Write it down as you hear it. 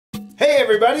Hey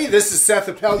everybody, this is Seth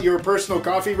Appel, your personal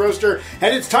coffee roaster,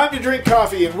 and it's time to drink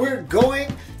coffee, and we're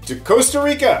going to Costa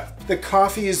Rica. The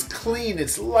coffee is clean,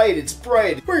 it's light, it's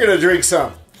bright. We're gonna drink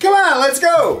some. Come on, let's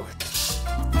go!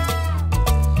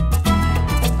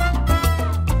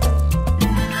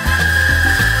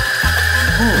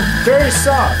 Very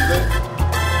soft.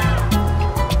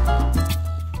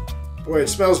 Boy, it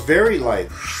smells very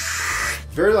light.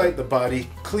 Very light in the body,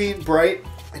 clean, bright.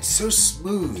 It's so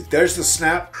smooth. There's the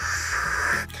snap.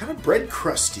 Kind of bread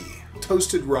crusty.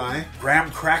 Toasted rye,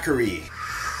 graham crackery.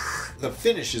 The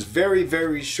finish is very,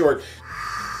 very short.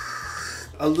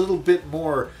 A little bit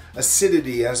more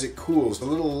acidity as it cools. A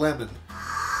little lemon.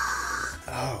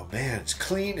 Oh man, it's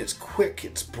clean, it's quick,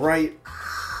 it's bright.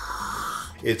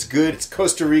 It's good. It's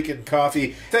Costa Rican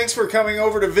coffee. Thanks for coming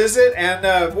over to visit,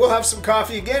 and we'll have some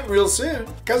coffee again real soon,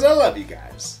 because I love you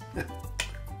guys.